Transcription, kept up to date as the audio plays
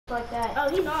like that. Oh,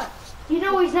 he's not. You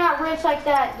know he's not rich like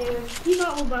that, dude. He's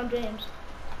not LeBron James.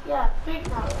 Yeah, big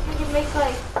now. He can make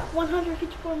like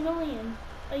 154 million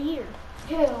a year.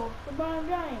 Who? LeBron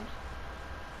James.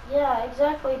 Yeah,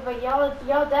 exactly. But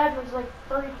y'all dad was like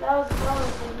 $30,000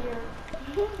 a year.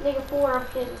 Nigga, 4, I'm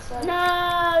kidding. So.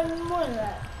 No, more than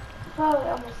that. Probably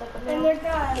almost like a And million. their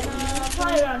guy,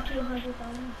 probably around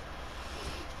 200,000.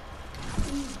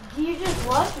 You just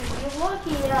lucky. You're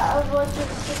lucky. Of like your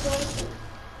situation.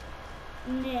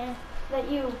 Nah. That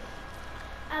you.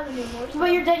 I would do more.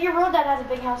 But your real dad has a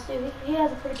big house too. He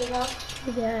has a pretty big house.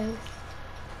 He does.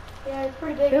 Yeah, it's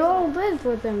pretty big. Who all lives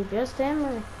with him? Just him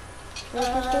or? $2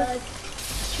 million.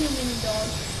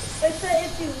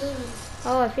 If you lose.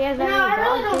 Oh, if he has that No, I many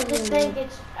really dogs, don't just think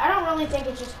it's. I don't really think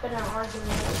it's just been an argument.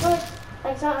 It's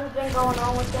like something's been going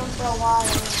on with them for a while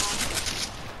now.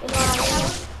 You know what I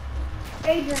mean?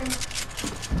 Adrian.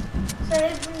 So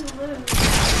if we lose.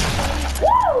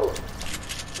 Woo!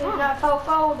 Dude, not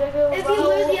fofo, nigga. If you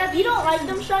lose, yes, you don't like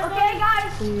them shotguns? Okay,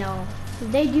 guys. No.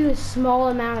 They do a small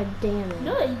amount of damage.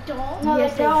 No, they don't. No,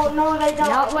 Yes, they don't. No, they don't.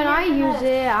 Not when I use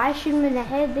it. I shoot them in the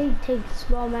head. They take a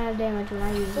small amount of damage when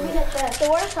I use Look it. at that chest. The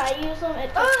worst I use them,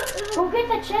 it's Go get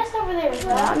the chest over there,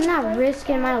 bro. I'm not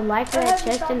risking my life for that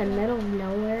chest in the middle of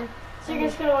nowhere. So you're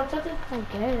just gonna want something? I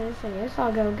guess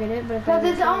I'll go get it. But if Because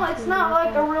I it's not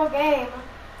like a real game.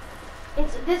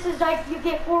 This is like you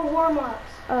get 4 warm-ups.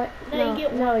 No, you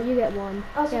get no, you get one.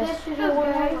 Oh, so Yes. this should be 1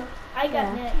 warm-up. I got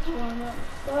Yeah. next warm up.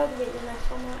 Go ahead and get your next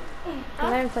one up. I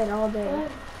haven't played all Go day.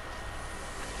 ahead.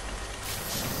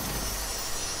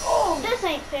 Oh, this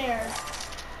ain't fair.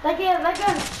 That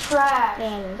gun's trash.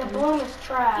 Yeah, it is. The bloom is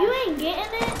trash. You ain't getting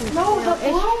it? No, the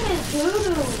it's- bloom is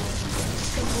doo-doo.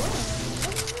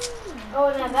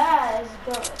 Oh, now that is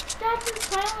good. That's a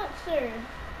silencer.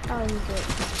 I'll use it.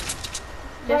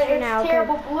 But Just for it's now. 'Cause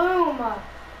terrible bloom.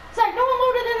 It's like, no one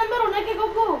loaded in the middle, nigga, go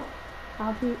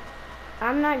blue.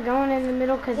 I'm not going in the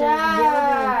middle because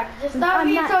Zach, just stop I'm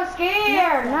being not- so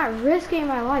scared. I'm not risking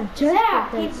my life. Just Zach,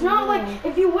 for this. it's not like Yeah.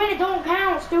 if you win it don't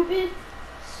count, stupid.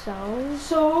 So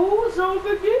So, no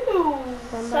big deal.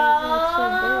 So,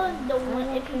 somebody the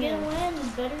win, if you get a win, the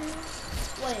better.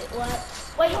 Wait, what?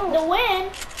 Wait, the win,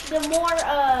 the more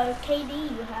KD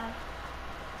you have.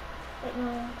 Wait,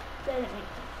 no, that didn't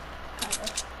make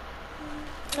sense.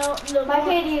 No, the My more,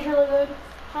 KD is really good.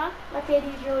 Huh? My KD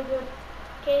is really good.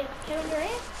 Kevin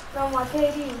Durant? No, my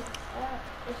KD.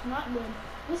 It's not good.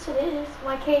 Yes, it is.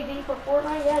 My KD for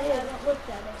Fortnite, yeah, I it is. haven't looked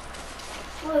at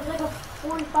it. Well, it's like a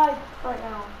 45 right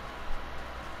now.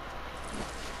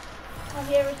 Have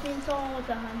you ever seen someone with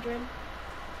 100?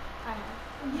 I have.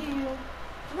 You.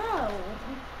 No.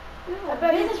 I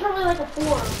bet this is probably like a 4.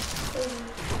 No.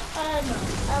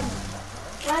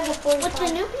 Mine's a 45. What's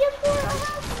the new PS4 I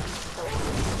have?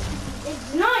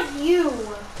 It's not you.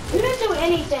 You didn't do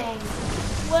anything.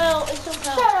 Well, it's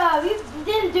okay. Shut up. You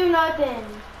didn't do nothing.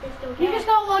 It's okay. You just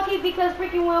got lucky because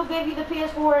freaking Will gave you the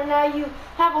PS4 and now you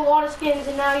have a lot of skins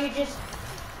and now you just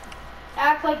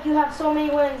act like you have so many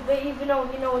wins, but even though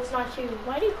you know it's not you.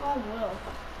 Why do you call him Will?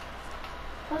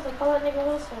 Because I call that nigga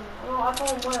Wilson. Well, I call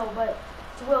him Will, but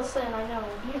it's Wilson, I know.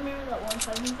 You remember that one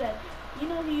time he said, you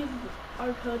know he used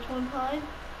our coach one time?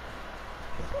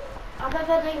 I thought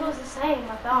that nigga was the same.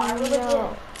 I thought. I really did.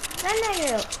 No. That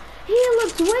nigga, he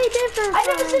looks way different. I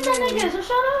never from seen that me. nigga, so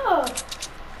shut up.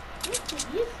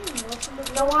 You've seen Wilson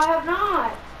before. No, I have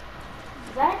not.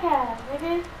 Zach has,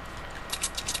 nigga.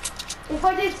 If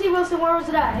I did see Wilson, where was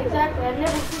it at? Exactly. I've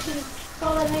never freaking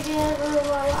saw that nigga ever in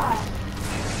my life.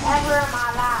 Ever in my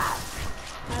life.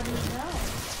 How do you know?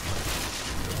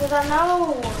 Because I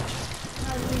know.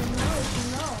 How do you know if you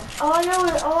know? All I know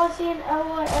is, all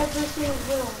I ever see is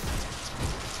Will.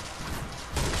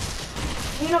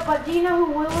 Do you know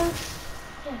who Will is?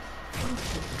 Yes.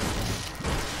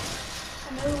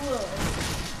 I know who Will is.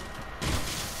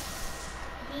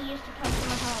 He used to come to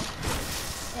my house.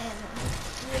 And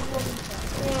we were looking for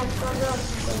him. Yeah, it's my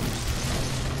girl.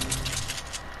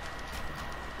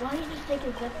 Why don't you just take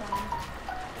a zip line?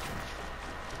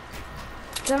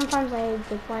 Sometimes I hate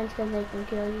zip lines because they can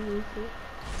kill you easy.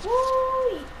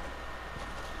 Woo!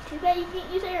 Too bad you can't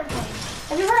use airplanes.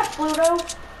 Have you heard of Pluto?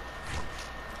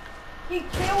 You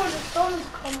can't when the sun is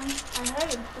coming. I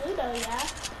heard of Pluto, yeah.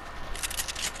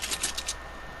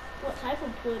 What type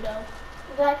of Pluto?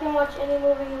 Zach can watch any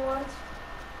movie he wants.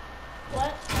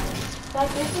 What? Zach,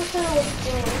 this is gonna look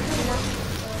good. This is not good.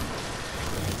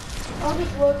 I'm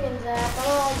just looking, Zach. I'm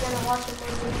not gonna watch a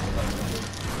movie.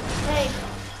 Hey,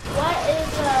 what is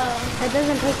That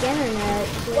doesn't take internet.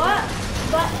 what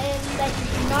button that you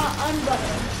cannot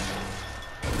unbutton?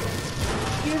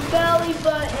 Your belly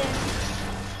button.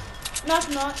 Knock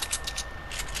knock.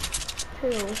 Who?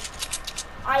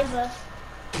 Iva.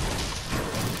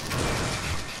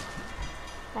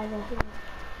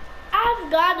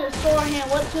 I've got a sore hand.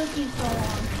 What took you so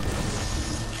long?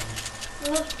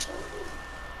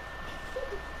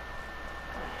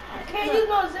 Can't you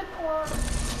go zip line?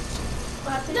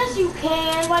 Yes, you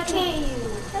can. Why can't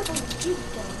you?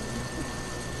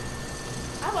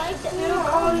 I like that.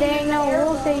 There ain't no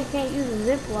rule say you can't use a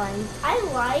zip line. I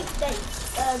like that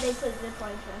they put zip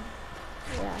lines in.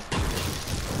 Yeah.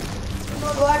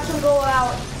 We'll actually go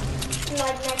out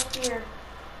like next year.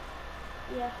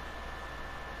 Yeah.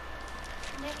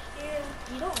 Next year,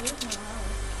 you don't lose my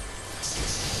house.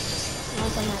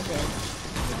 One time I did.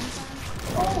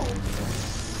 Oh.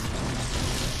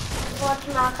 Watch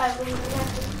him out, I believe.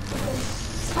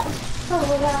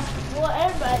 Oh, yeah. Well,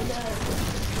 everybody does.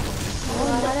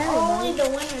 Only the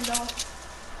winner though.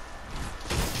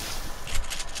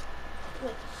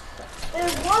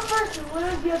 There's one person. What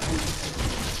if you have to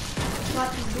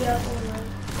watch his video over?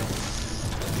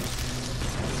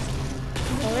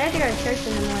 Well, we have to go to church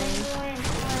in the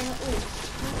morning.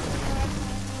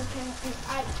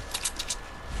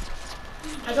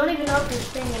 I don't even know if you're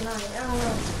staying at night. I don't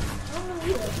know. I don't know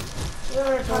either.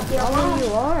 Oh,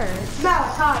 you are.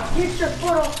 Malachi, get your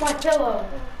foot off my pillow.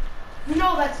 You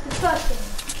know that's disgusting.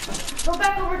 Go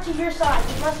back over to your side.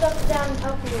 My stuff is down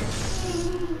up here.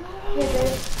 Here,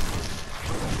 babe.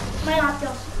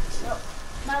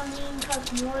 My lean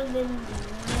costs more than the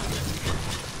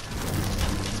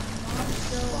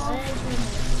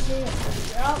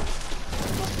Yup.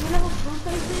 You know what blue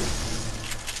face is?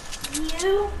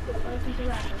 You? What if he's a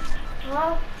rapper?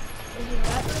 Huh? Is he a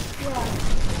rapper? Yeah.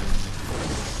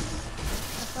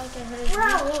 I thought I heard We're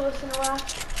not Lewis in a rap.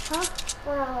 Huh?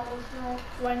 We're not Lewis in a rap.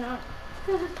 Why not?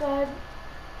 Because it's bad.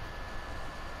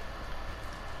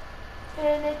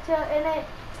 And it,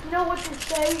 you know what you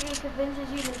say, it convinces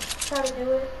you to try to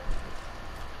do it.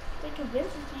 It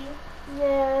convinces you.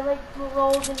 Yeah, it like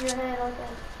rolls in your head like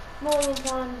a million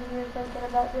times and you're thinking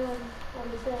about doing what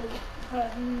it says.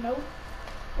 Nope.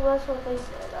 Well, that's what they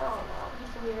said. I don't know.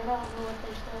 It's weird. I don't know what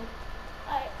they said.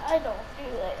 I don't do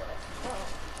that.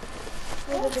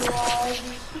 Maybe the laws.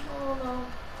 I don't know.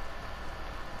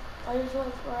 I just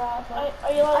like rap.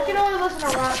 Are you I like can only listen to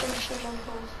rap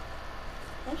instrumentals.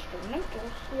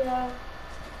 instrumentals? Yeah.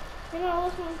 You're not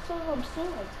listening to them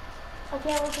sing. I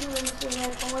can't listen to them sing. I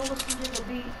can only listen to the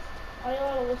beat. Are you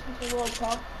allowed to listen to World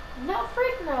Cup? No,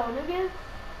 freak no, nigga.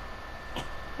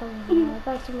 Oh, no, I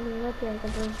thought somebody was up there. I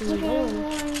thought there was Okay,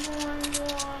 going.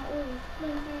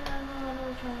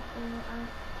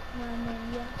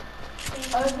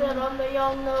 I said I'm the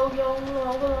young no.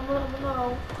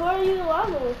 Who are you allowed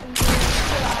to listen to?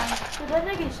 Dude, that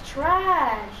nigga's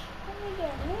trash.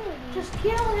 Just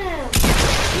kill him.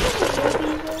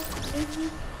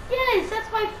 Yes,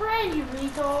 that's my friend, you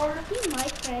retard. He's my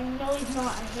friend. No, he's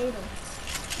not. I hate him.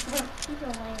 He's a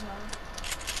lame one.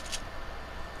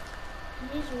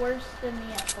 He's worse than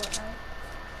me at Fortnite.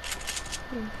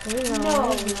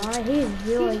 No, he's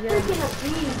really He's good. freaking a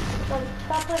beast. Like,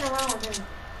 stop playing around with him.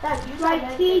 Dad, you Like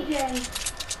TJ.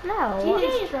 No, TJ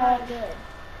is not good.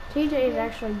 TJ is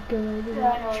actually good. He's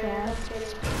Yeah, I not know, trash. I'm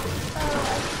kidding.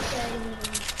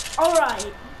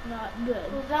 Alright, not good.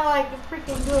 He's not like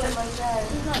freaking good like that.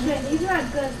 He's not good. He's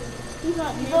not good. He's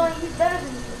not He's, good. he's better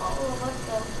than all of us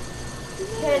though.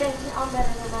 Kidding, I'm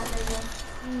better than that nigga.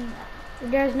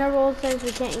 There's no rule that says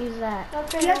we can't use that.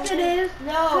 Okay, Yes, it is.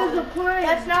 No, It's a plane.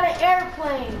 that's not an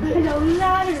airplane. It don't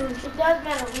matter. It does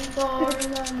matter,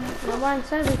 retard. No one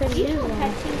says we can use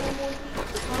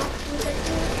them.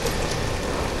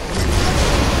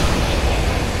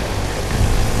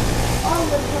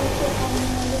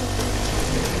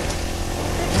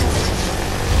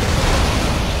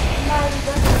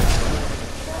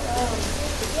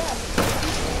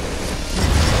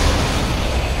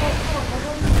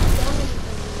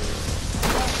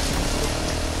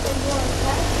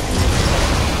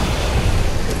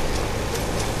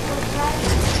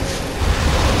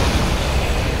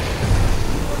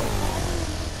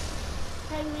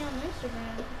 Tag me on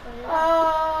Instagram.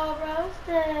 Oh,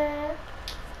 roasted.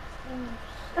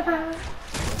 Yeah.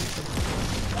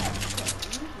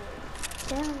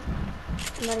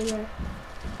 Somebody here.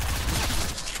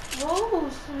 Whoa,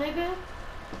 nigga.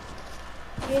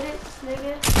 Get it,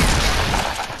 nigga?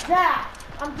 Zach,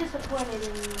 I'm disappointed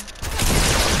in you.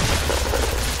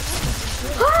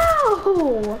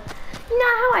 Oh! You know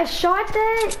how I shot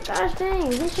that? Gosh dang,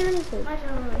 this your innocent. My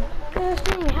turn. Gosh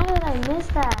dang, how did I miss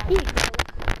that?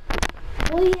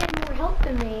 Well, he had more help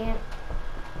than me.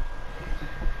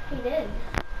 He did.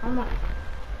 I'm not.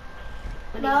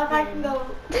 Now if I can go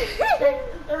second,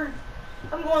 third,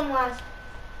 I'm going last.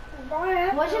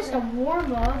 What's just a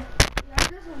warm up?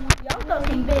 Y'all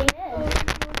fucking big head.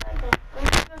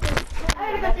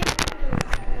 I gotta go take a picture.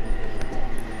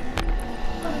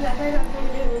 Look at that, I gotta go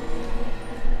take a picture.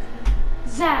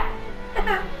 Zach.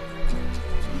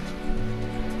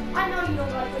 I know you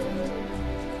don't like it.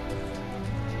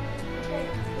 Okay.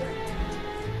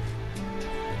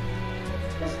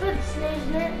 Let's put the snake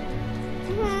in it.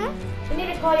 We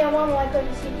need to call your mom like her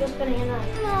to see if you're spending a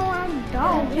night. No, I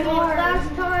don't. You are.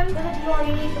 Last time. But if you are,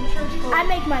 you need some church clothes. I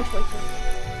make my choices.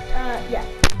 Yeah.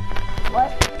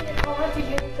 What? You need to call her because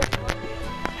you need church clothes.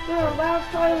 No, last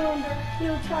time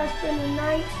he'll try to spend the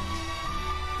night.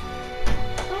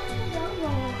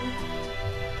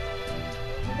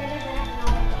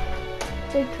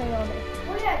 Big trail on it.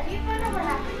 Well, yeah, do you find out what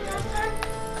happened last time?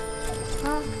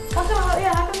 Huh? Also,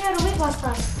 yeah, how come you had to leave last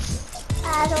time? I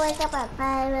had to wake up at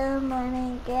 5 in the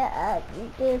morning, get up,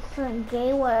 do some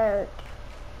gay work.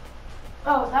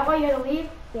 Oh, is that why you had to leave?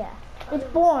 Yeah. It's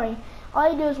boring.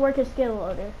 All you do is work a skill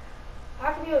loader.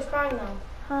 How come you was crying though?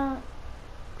 Huh?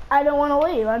 I don't want to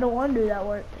leave. I don't want to do that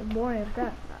work. It's boring as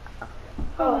crap.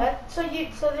 Oh, so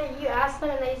then you asked them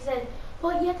and they said,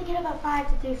 well, you have to get up at 5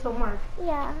 to do some work.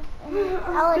 Yeah.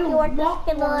 I'll let you work the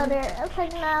skill loader. I was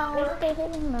like, no, stay here.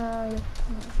 No.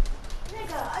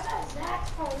 Nigga, I got Zach's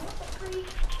phone. What the freak?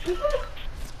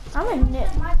 I'm a nit.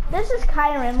 This is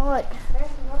Kyron. Look.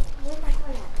 Where's my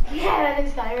phone at? Yeah, that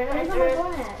is Kyron. Where's my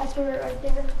phone at? I threw it right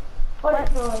there. What?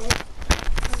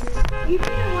 You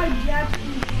feel like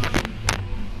Jackson.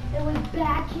 It was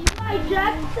back in Like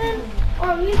Jackson,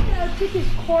 or at least took his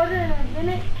quarter in a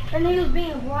minute, and he was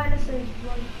being blind, so he's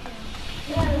blind.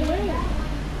 Yeah,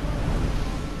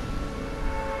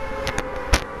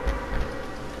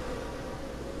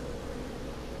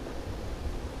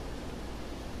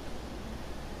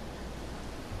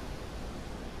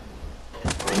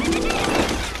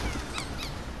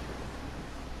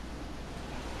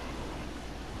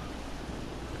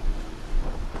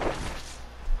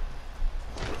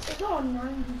 it's all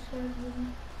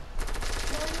 97.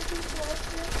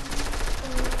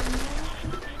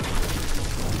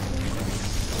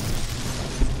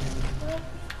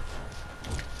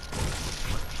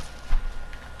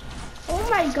 Oh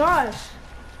my gosh.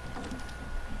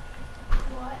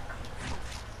 What?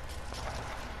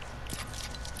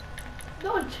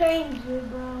 Don't change it,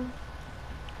 bro.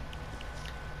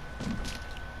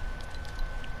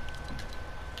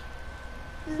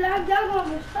 That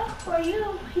gonna be stuck for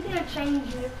you. He didn't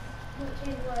change it. What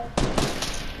change what?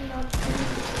 You know,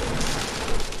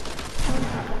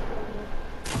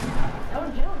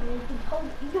 Don't joke, man. He told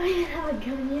you don't even have a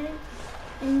gun yet.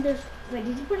 And this. Wait,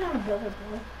 did you put it on a builder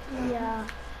board? Yeah.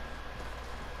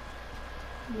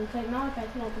 Looks like Malachi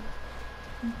had to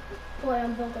play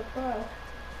on Builder Pro.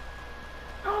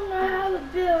 I don't know how to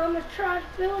build. I'm a trash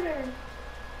builder.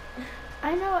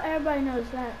 I know everybody knows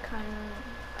that kind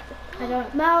of. I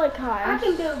don't. Malachi. I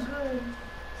can build good.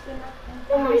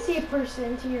 Oh, I see a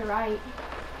person to your right.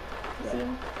 Yeah. See?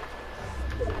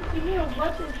 You need a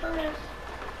button first.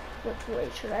 Which way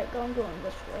should I go? I'm going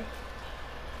this way.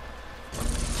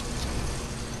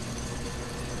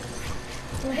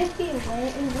 Will his be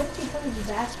wet and what if he comes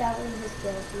back out with his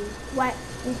filthy? What?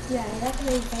 Yeah, that's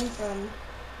where he came from.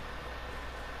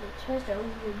 The chest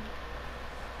over.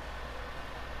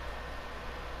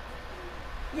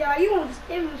 Yeah, you want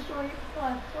to inventory for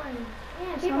a friend.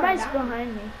 Yeah, Somebody's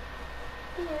behind me.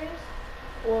 Serious?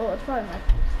 Well, it's probably my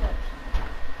footsteps.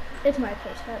 It's my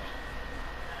footsteps.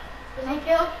 Was he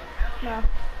killed? No.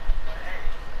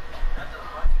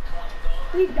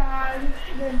 We died.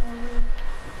 Good morning.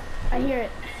 I hear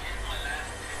it.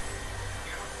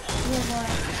 Yeah, boy.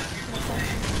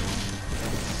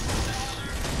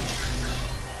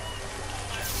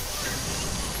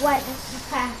 What?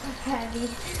 Heavy.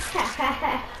 Ha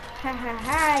ha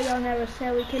ha, y'all never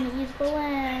said we couldn't use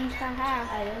balloons. Ha ha.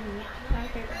 I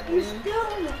didn't. You still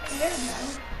in the air,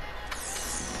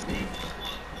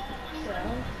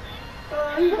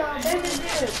 So? You got There's a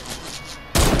dude.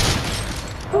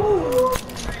 Oh,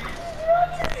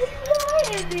 What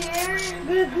is there?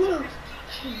 good look.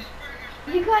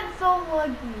 You got so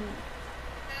lucky.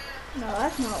 No,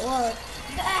 that's not luck.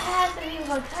 That has to be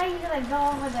luck. How you gonna go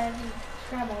over that and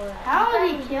scramble that? How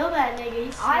did he kill that nigga? He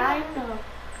I sniped don't know.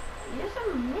 Use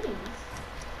some minis.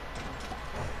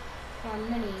 Or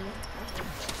mini.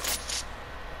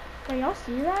 Can y'all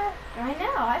see that? I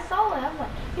know. I saw it. I'm like,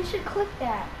 you should click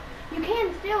that. You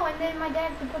can still, and then my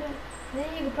dad can put it. Then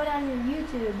you can put it on your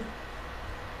YouTube.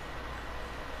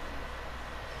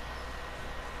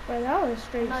 Wait, that was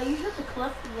straight. No, you should have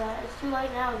clicked that. It's too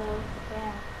late now, though.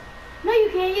 Yeah. No, you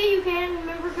can. Yeah, you can.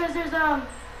 Remember, because there's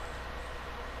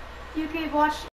you can watch